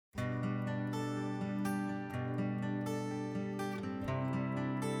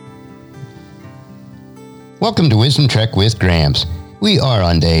Welcome to Wisdom Trek with Gramps. We are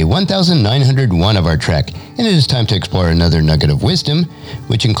on day 1901 of our trek, and it is time to explore another nugget of wisdom,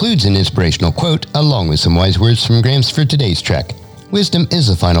 which includes an inspirational quote along with some wise words from Gramps for today's trek. Wisdom is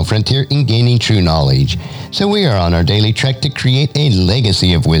the final frontier in gaining true knowledge, so we are on our daily trek to create a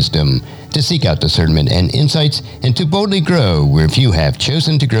legacy of wisdom, to seek out discernment and insights, and to boldly grow where few have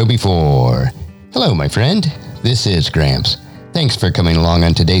chosen to grow before. Hello, my friend. This is Gramps. Thanks for coming along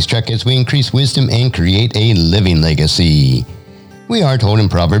on today's trek as we increase wisdom and create a living legacy. We are told in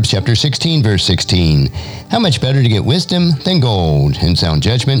Proverbs chapter 16, verse 16, how much better to get wisdom than gold, and sound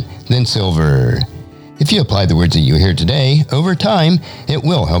judgment than silver. If you apply the words that you hear today, over time, it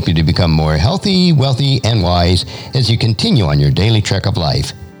will help you to become more healthy, wealthy, and wise as you continue on your daily trek of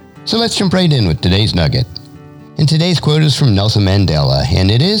life. So let's jump right in with today's nugget. And today's quote is from Nelson Mandela,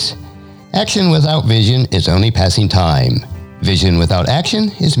 and it is, "Action without vision is only passing time. Vision without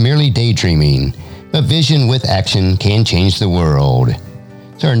action is merely daydreaming, but vision with action can change the world."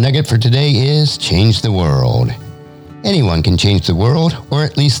 So our nugget for today is change the world. Anyone can change the world, or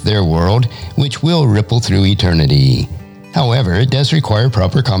at least their world, which will ripple through eternity. However, it does require a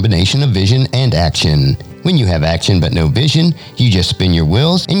proper combination of vision and action. When you have action but no vision, you just spin your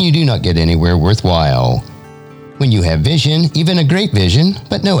wheels and you do not get anywhere worthwhile. When you have vision, even a great vision,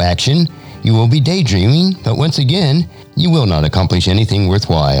 but no action, you will be daydreaming, but once again, you will not accomplish anything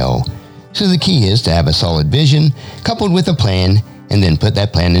worthwhile. So the key is to have a solid vision, coupled with a plan, and then put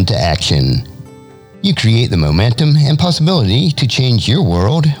that plan into action. You create the momentum and possibility to change your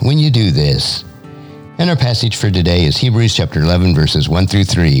world when you do this. And our passage for today is Hebrews chapter 11, verses 1 through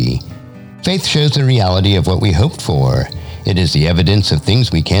 3. Faith shows the reality of what we hoped for. It is the evidence of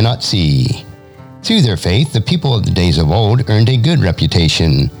things we cannot see. Through their faith, the people of the days of old earned a good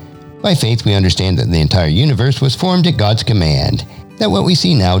reputation. By faith, we understand that the entire universe was formed at God's command, that what we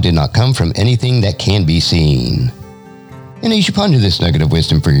see now did not come from anything that can be seen. And as you ponder this nugget of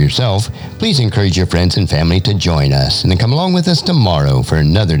wisdom for yourself, please encourage your friends and family to join us and then come along with us tomorrow for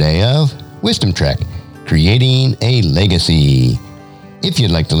another day of Wisdom Trek, creating a legacy. If you'd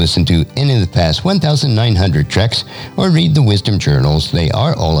like to listen to any of the past 1,900 treks or read the Wisdom Journals, they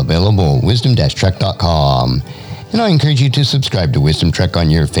are all available at wisdom-trek.com. And I encourage you to subscribe to Wisdom Trek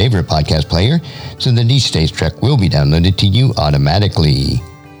on your favorite podcast player so that each day's trek will be downloaded to you automatically.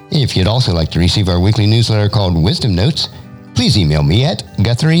 If you'd also like to receive our weekly newsletter called Wisdom Notes, please email me at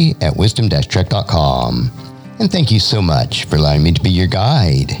guthrie@wisdom-trek.com. And thank you so much for allowing me to be your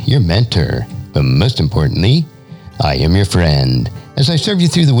guide, your mentor, but most importantly, I am your friend as I serve you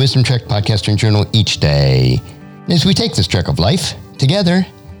through the Wisdom Trek podcast and journal each day. And as we take this trek of life together,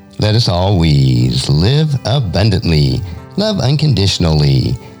 let us always live abundantly, love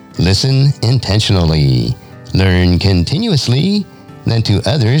unconditionally, listen intentionally, learn continuously, lend to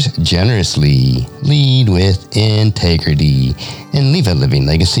others generously, lead with integrity, and leave a living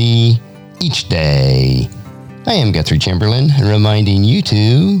legacy each day. I am Guthrie Chamberlain, reminding you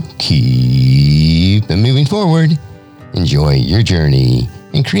to keep moving forward, enjoy your journey,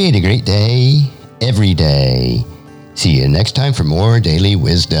 and create a great day every day. See you next time for more daily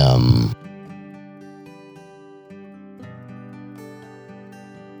wisdom.